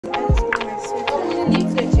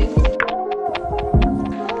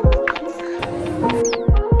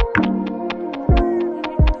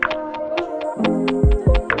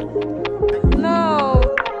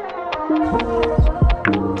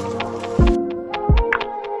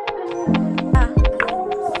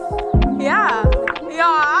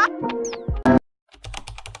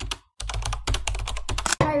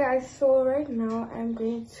now I'm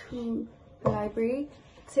going to the library.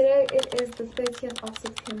 Today it is the 30th of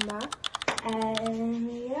September,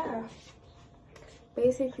 and yeah,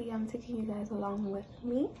 basically I'm taking you guys along with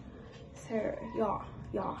me. So yeah.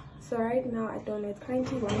 So right now, I don't know, it's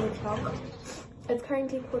currently 1 o'clock. It's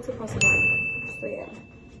currently 1:15. So yeah.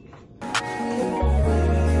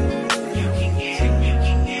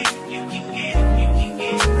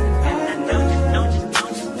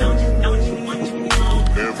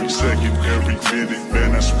 Every second, every minute,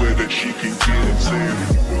 man, I swear that she can get it. Saying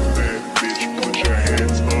you a bad bitch, put your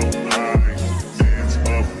hands up high, hands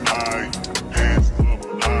up high, hands up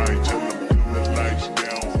high, till the lights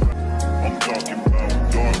down. I'm talking about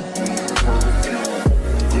dark room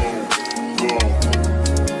perfume. Go.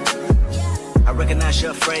 I recognize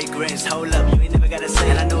your fragrance. Hold up, you ain't never gotta say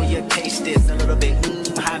it. I know your taste is a little bit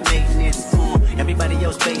high maintenance. Everybody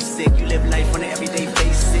else basic. You live life on an everyday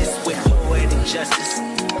basis with poetic justice.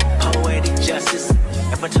 Poetic justice.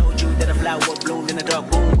 If I told you that a flower bloomed in a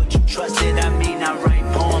dark room, would you trust it? I mean, I write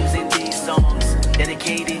poems in these songs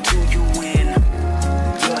dedicated to you when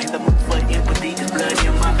you're in the mood for empathy. There's blood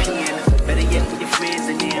in my pen. Better yet, with your friends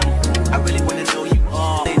and them. I really wanna know you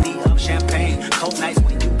all. Plenty of champagne, cold nights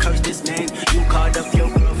when you curse this name. You called up your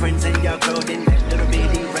girlfriends and your girl in that little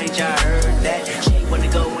bitty range. I heard that she wanna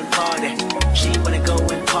go and party. She wanna go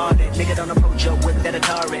and party. Nigga, don't approach her with that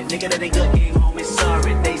Atari. Nigga, that ain't good game, homie,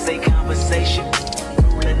 sorry. They say conversation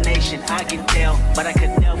rule a nation. I can tell, but I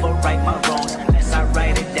could never right my wrongs unless I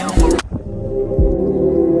write it down for.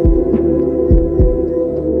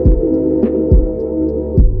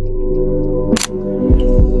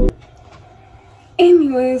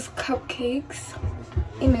 Anyways, cupcakes.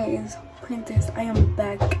 Anyways, princess, I am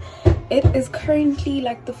back. It is currently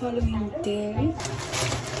like the following day.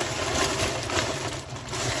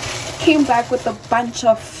 Came back with a bunch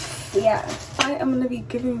of, yeah, I am gonna be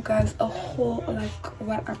giving you guys a whole like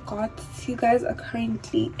what I got. You guys are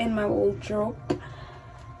currently in my wardrobe.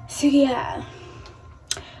 So yeah,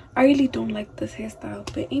 I really don't like this hairstyle,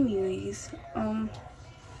 but anyways,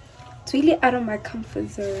 it's really out of my comfort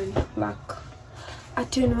zone. Like, I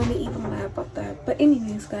don't really even lie about that. But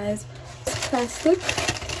anyways, guys, plastic.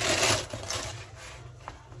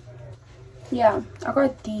 Yeah, I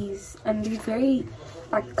got these, and they're very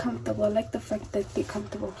like comfortable. I like the fact that they're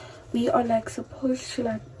comfortable. We are like supposed to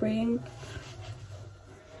like bring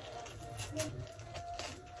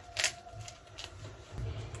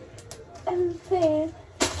and then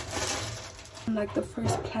like the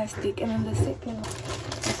first plastic, and then the second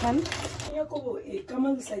one.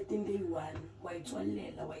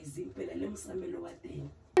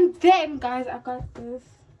 And then guys, I got this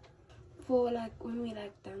for like when we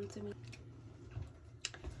like dancing,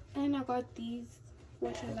 and I got these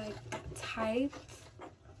which are like tights,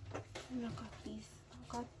 and I got these.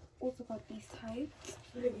 Also got these tights.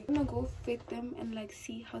 I'm gonna go fit them and like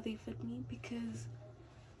see how they fit me, because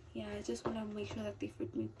yeah, I just want to make sure that they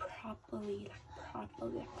fit me properly,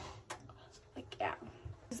 like yeah.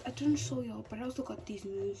 I didn't show y'all, but I also got these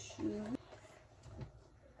new shoes.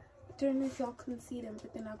 I don't know if y'all can see them,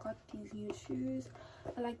 but then I got these new shoes.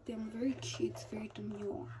 I like them, very cute, very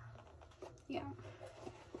demure. Yeah.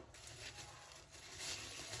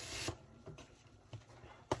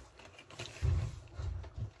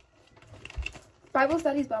 Bible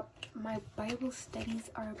studies, but my Bible studies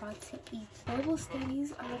are about to eat. Because,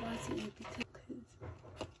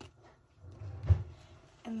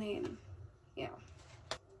 and then yeah.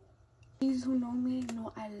 These who know me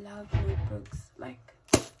know I love notebooks, like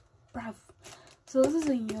bruv. So this is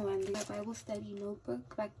a new one, the Bible study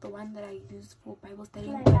notebook, like the one that I use for Bible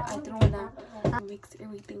study, but I don't wanna mix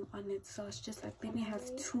everything on it, so it's just like let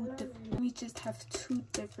me just have two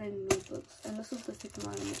different notebooks. And this is the second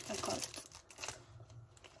one I got.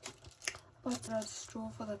 But the straw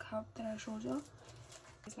for the cup that I showed you,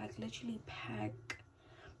 it's like literally pack.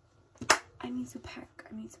 I need to pack.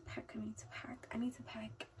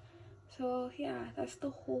 So yeah, that's the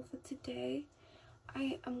haul for today.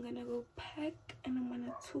 I am gonna go pack, and I'm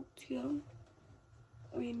gonna talk to you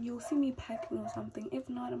when you'll see me packing or something. If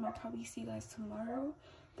not, I'm gonna probably see you guys tomorrow.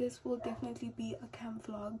 This will definitely be a camp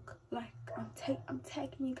vlog. Like I'm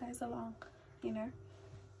taking you guys along, you know.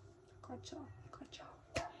 Gotcha.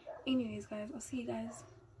 Anyways, guys, I'll see you guys.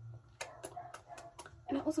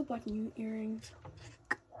 And I also bought new earrings.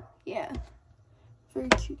 Yeah, very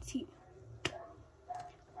cutesy.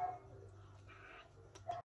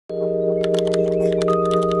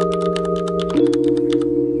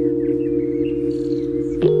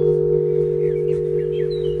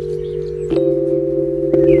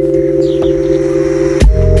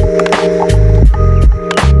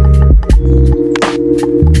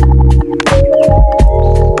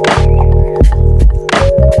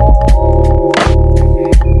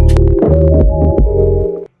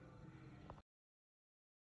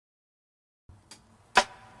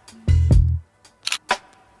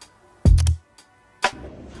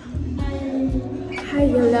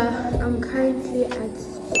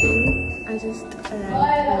 just arrived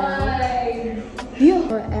now.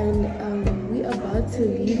 And we're about to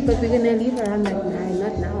leave, but we're gonna leave around like 9,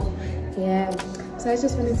 not now. Yeah. So I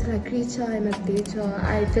just wanted to like greet y'all and update y'all.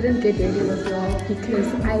 I didn't get ready with y'all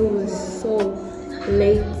because I was so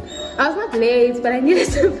late. I was not late, but I needed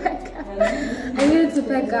to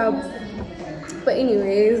pack up. But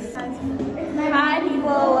anyways. Hi people,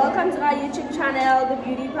 welcome to our YouTube channel, The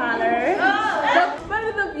Beauty Parlor.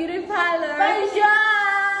 The Beauty Parlor.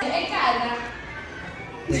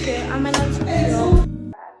 Okay, I'm allowed to go.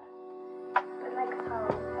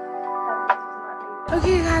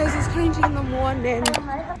 Okay guys, it's currently in the morning.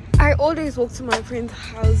 I always walk to my friend's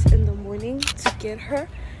house in the morning to get her.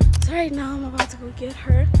 So right now I'm about to go get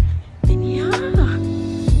her. And yeah,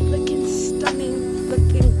 looking stunning,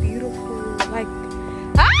 looking beautiful. Like,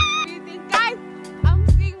 ah! What do you think, guys? I'm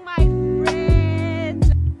seeing my friend.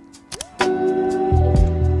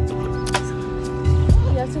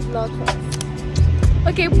 You have to vlog first.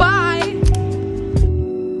 Okay, bye.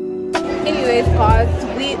 Anyways, guys,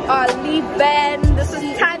 we are leaving. This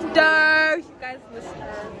is Thunder. You guys miss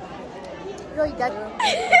her. Yo, you got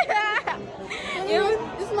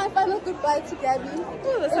This is my final goodbye to Gabby.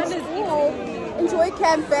 Oh, the sun is eating. Enjoy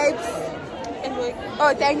camp, babes. Enjoy.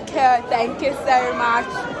 Oh, thank you so much.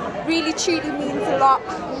 Really, truly means a lot.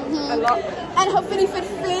 A lot. And hopefully fit.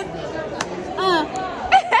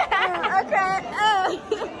 Okay.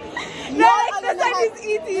 No, the sun is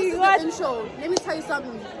eating. What? Intro. Let me tell you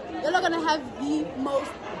something. You're not gonna have the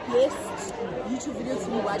most best YouTube videos to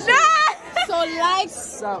be watching. No! So like,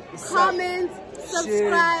 comment,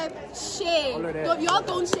 subscribe, share. Y'all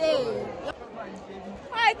don't share.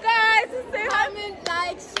 Hi guys, Comment,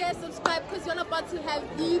 like, share, subscribe, because you're about to have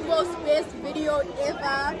the most best video ever.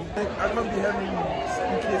 I can't be having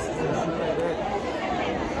some cases and shit like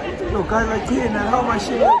that. No, guys, like, clean and how much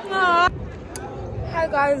shit? Hi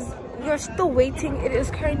guys, we are still waiting. It is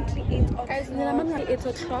currently 8 o'clock. Guys, 8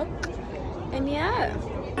 o'clock. And yeah.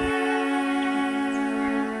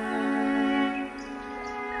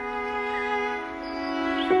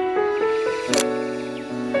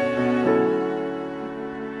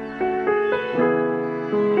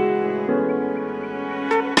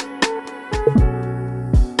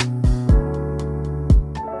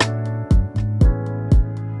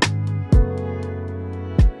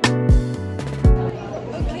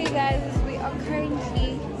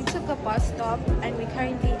 Bus stop and we're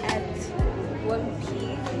currently at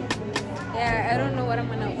 1P. Yeah, I don't know what I'm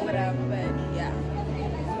gonna order, but yeah,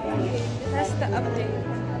 that's the update.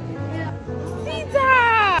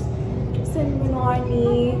 Sita! Good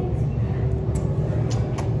morning.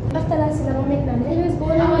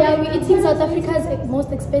 Yeah, we're eating South Africa's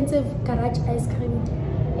most expensive garage ice cream.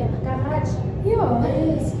 Yeah, garage. Yeah,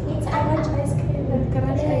 it's garage ice cream.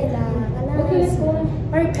 Garage ice cream.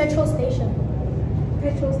 Very petrol station.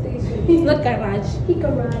 Petrol station. He's not garage. He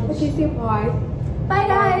garage. Okay, say bye. Bye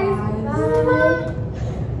guys. Bye.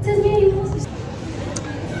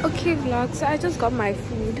 Okay vlog, so I just got my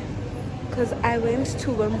food because I went to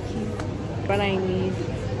 1P what I need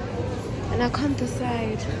and I can't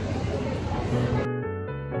decide.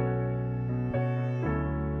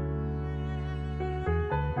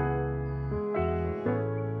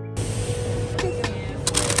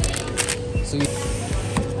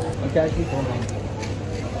 Okay, I keep on.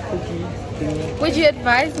 Would you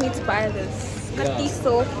advise me to buy this? Yeah.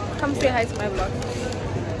 So come say hi to my vlog.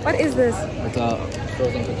 What is this? It's a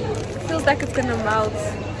frozen cookie. It feels like it's gonna melt.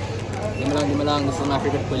 Di mo lang, this is my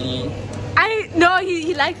favorite bully. I know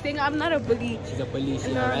he likes saying I'm not a bully. She's a bully,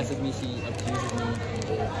 she harasses me, she abuses me.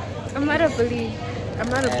 I'm not a bully. I'm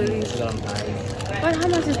not a bully. This is what I'm buying. What, how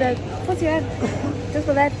much is that? What's your head? Just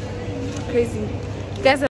for that? Crazy. You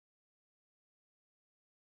guys are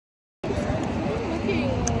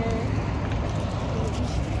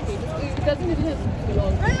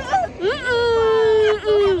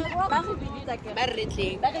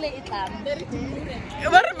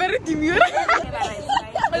very demure.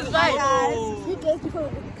 It's fine. Few days before we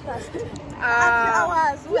get crushed.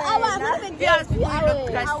 Hours. Yes,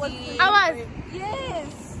 Hours.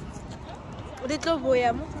 Yes. You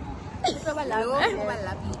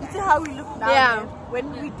see how we look now. Yeah. Man. When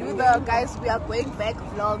we do the guys, we are going back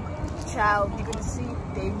vlog. Child, you're gonna see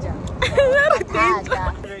danger.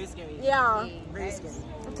 Very scary. Yeah. Very scary.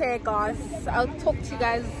 Okay, guys. I'll talk to you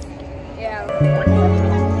guys. Yeah.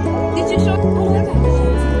 Did you show?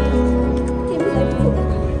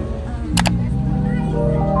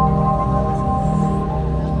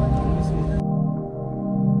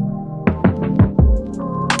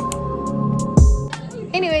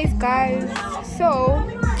 Anyways, guys. So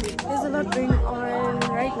there's a lot going on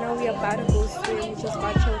right now. We are about to go swim. We just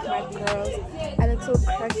got here with my girls. I look so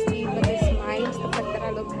crusty, but it's mine. The fact that I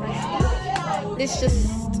look crusty, it's just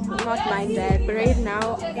not mind that. But right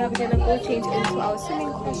now, yeah, we're gonna go change into our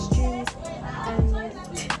swimming costumes. And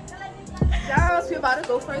Yes, we're about to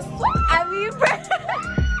go first. I mean,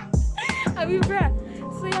 bruh.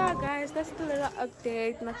 So yeah, guys, that's the little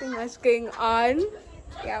update. Nothing much going on.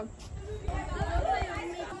 Yeah.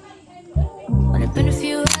 Only been a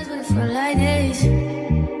few hours, but it felt like days.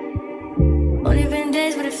 Only been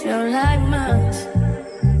days, but it felt like months.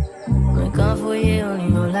 Only gone for a year, only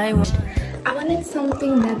know like one. I wanted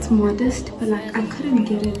something that's modest, but like I couldn't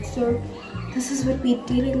get it. So this is what we're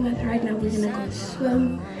dealing with right now. We're gonna go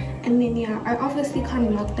swim, and then yeah, I obviously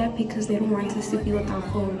can't lock that because they don't want us to be with our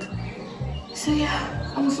phones. So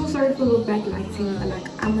yeah, I'm so sorry for the bad lighting, but like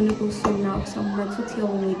I'm gonna go swim now, so I'm gonna put here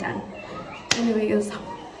when we're done. Anyways.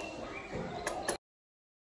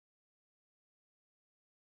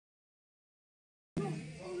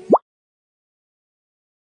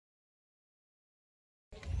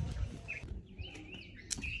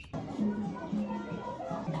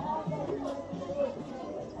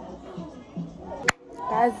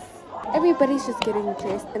 Guys, everybody's just getting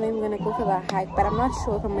dressed and then we're gonna go for the hike, but I'm not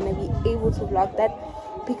sure if I'm gonna be able to vlog that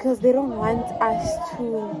because they don't want us to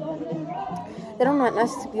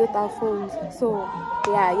be with our phones. So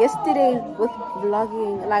yeah, yesterday with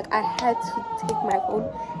vlogging, like I had to take my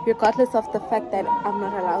phone regardless of the fact that I'm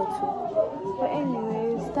not allowed to. But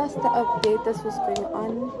anyways, that's the update. That's what's going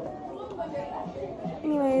on.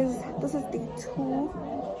 Anyways, this is day 2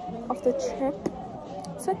 of the trip.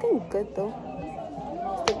 It's looking good though.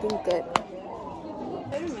 Looking good.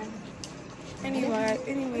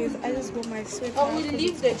 Anyways, I just wore my sweater. Oh, we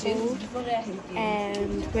leave the gym.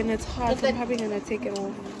 And when it's hot, I'm probably gonna take it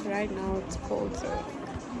off. Right now it's cold, so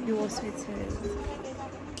you wore sweaters.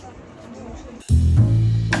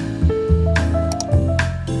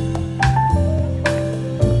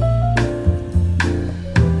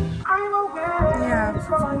 Yeah.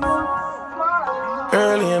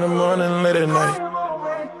 Early in the morning, late at night.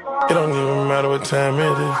 It don't even matter what time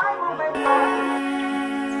it is.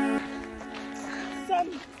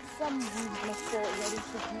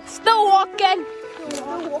 Still walking.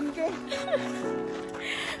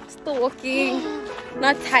 Still walking.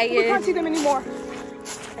 Not tired. We can't see them anymore.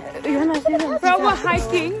 You're not seeing them. Bro, we're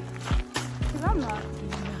hiking. Because I'm not.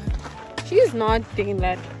 She's not doing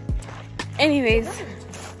that. Anyways,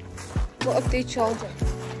 we'll update y'all.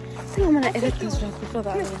 I think I'm gonna edit this vlog before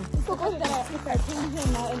that one.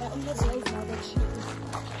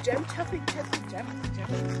 Jam chopping, jam.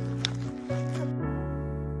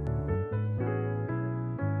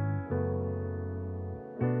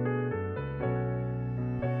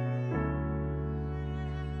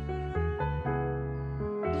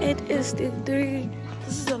 It is day 3.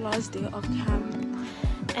 This is the last day of camp,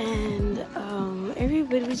 and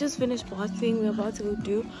everybody, we just finished bathing. We're about to go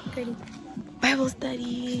do Bible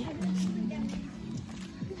study.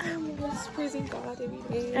 I'm just praising God every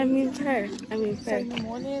day. I mean prayer. In the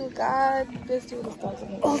morning, God, best do the start.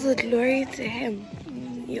 All the glory to Him.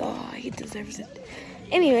 Yeah, He deserves it.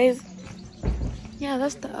 Anyways, yeah,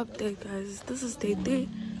 that's the update, guys. This is day 3,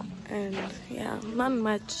 and yeah, not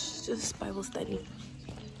much, just Bible study.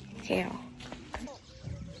 Yeah.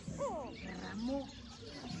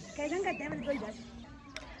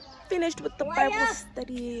 Finished with the Bible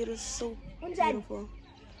study. It was so beautiful.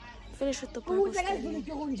 Finished with the Bible study.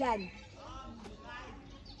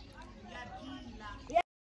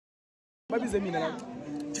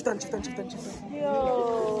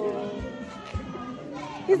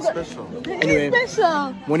 He's special. Anyway,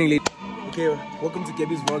 morning late. Okay, welcome to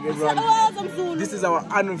Gabby's vlog, everyone. This is our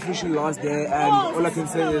unofficial last day, and all I can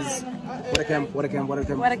say is, what a camp. What do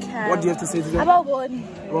you have to say to them? About Boni.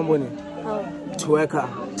 Twerker.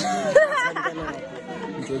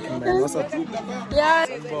 I'm joking, man. What's up? Yeah.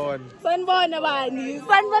 Sunborn.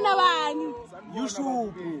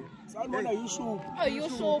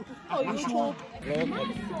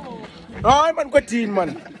 Hi, man. Good team, man.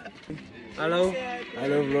 Hello.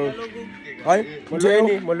 Vlog. Hi.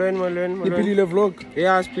 Molweni. Ipilile vlog.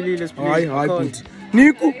 Yeah, spilile. Hi, Pete.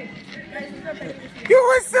 Niku. Yo,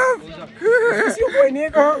 what's up? Is your boy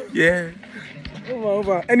Nico? Yeah.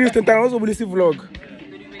 Over. And you stand also will see vlog.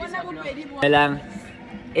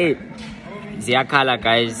 Hey, ziyakhala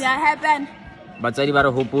guys. Happen. Batswadi ba re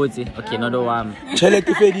hopotse. Okay, no do wami.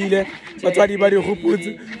 Chelete fedile. Batswadi ba re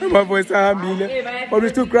hopotse. My voice ahambile. But we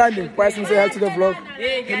still grinding. Pass and say hi to the vlog.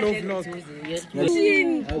 Hello vlog.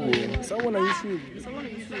 Someone on YouTube.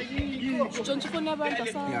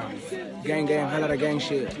 Yeah. Gang, halala gang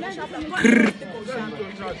shit.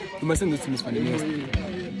 You must send this to Miss Funny.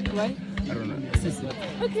 What? don't know.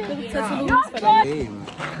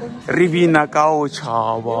 Rivina Kao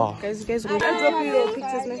Chava. Guys, I'll drop you your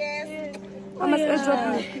pictures, man. How much I'll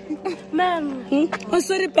drop you? Man. Oh,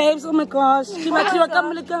 sorry, babes. Oh my gosh. Come, guys.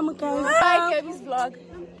 Hi, Gabby's vlog.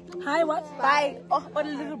 Hi, what? Bye. Oh, a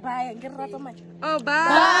little bye. Get right on my. Oh,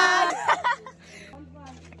 bye.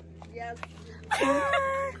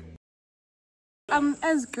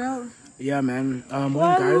 As girl. Yeah, man.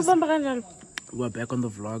 Morning, guys. We're back on the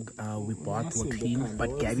vlog. We bought, we're clean,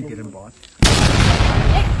 but Gabby didn't bought.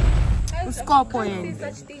 Score point.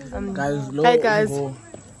 Guys, Hey, guys.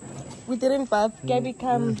 We didn't bath. Gabby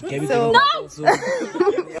come. Gabby So.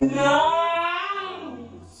 No!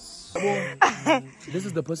 This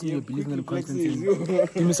is the person you're believing in constantly.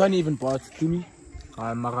 Timisani even bought. Timi?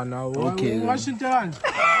 Okay. Washington.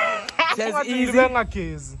 Tess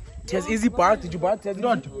easy part. Did you buy? Did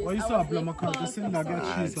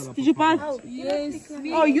you buy? Yes.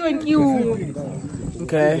 Oh, you and you.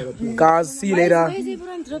 Okay. Guys, see you later.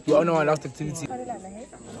 You're on our last activity.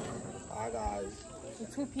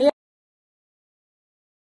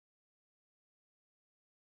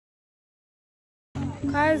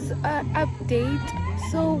 Guys, update.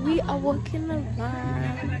 So we are walking around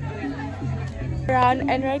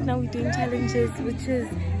and right now we're doing challenges, which is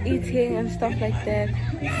eating and stuff like that.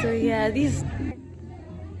 So yeah, these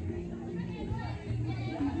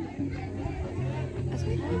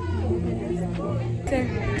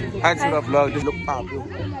Hi to the vlog. Just look up.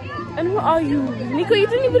 And who are you? Nico, you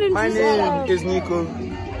didn't even My name is Nico.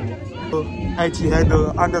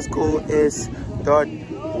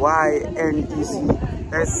 IT_handle_s.YNEC.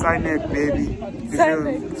 That's Sinek, baby.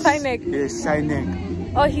 Sinek. Yes, Sinek.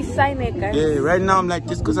 Oh, he's Sinek, guys. Yeah, right now I'm like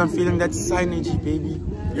this because I'm feeling that signage, baby.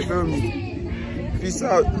 You feel me? Peace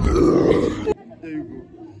out. There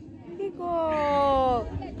you go.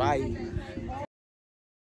 Bye.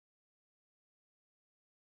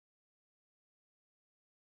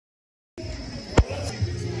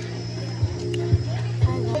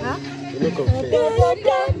 Look okay.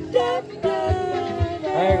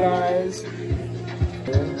 Hi guys.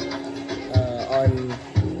 On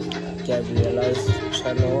Gabriella's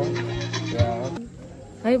channel. Yeah.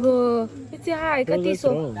 Hi bro. It's hi,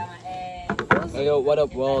 Katiso. Hey yo, what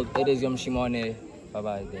up world? It is Yom Shimone. Bye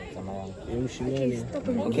bye. Yom Shimone.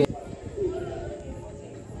 Okay.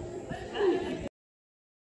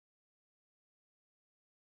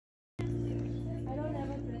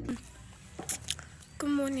 Good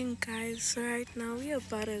morning, guys. So right now we are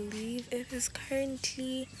about to leave. It is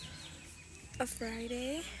currently a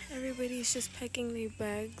Friday. Everybody's just packing their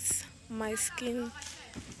bags. My skin.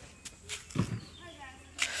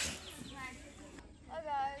 Hi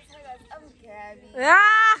guys, I'm Gabby.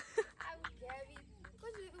 Ah! I'm Gabby.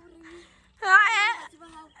 Hi,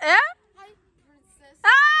 princess. Ah!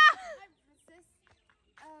 Hi,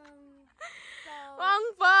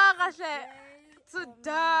 princess.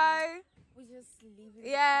 Today. We're just leaving.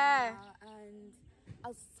 Yeah. And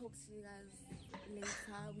I'll talk to you guys later.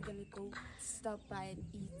 We're gonna go stop by and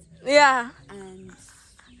eat. Yeah. And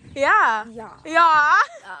yeah.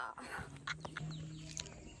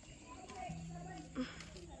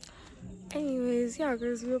 Anyways, yeah,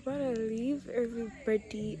 guys, we're about to leave.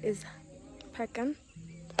 Everybody is packing.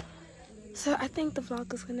 So I think the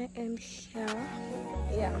vlog is gonna end here.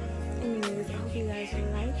 Yeah. Anyways, I hope you guys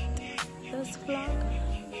liked this vlog.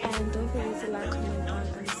 And don't forget to like, comment on,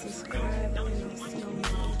 and subscribe. And I'll see you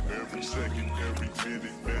tomorrow. Every second, every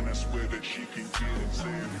minute, man, I swear that she can get it.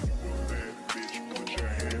 Saying, that bitch, put your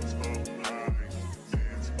hands up high.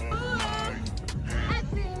 Hands up high.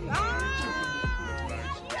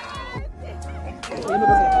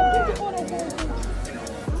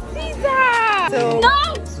 Caesar!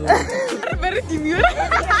 No! Very demure.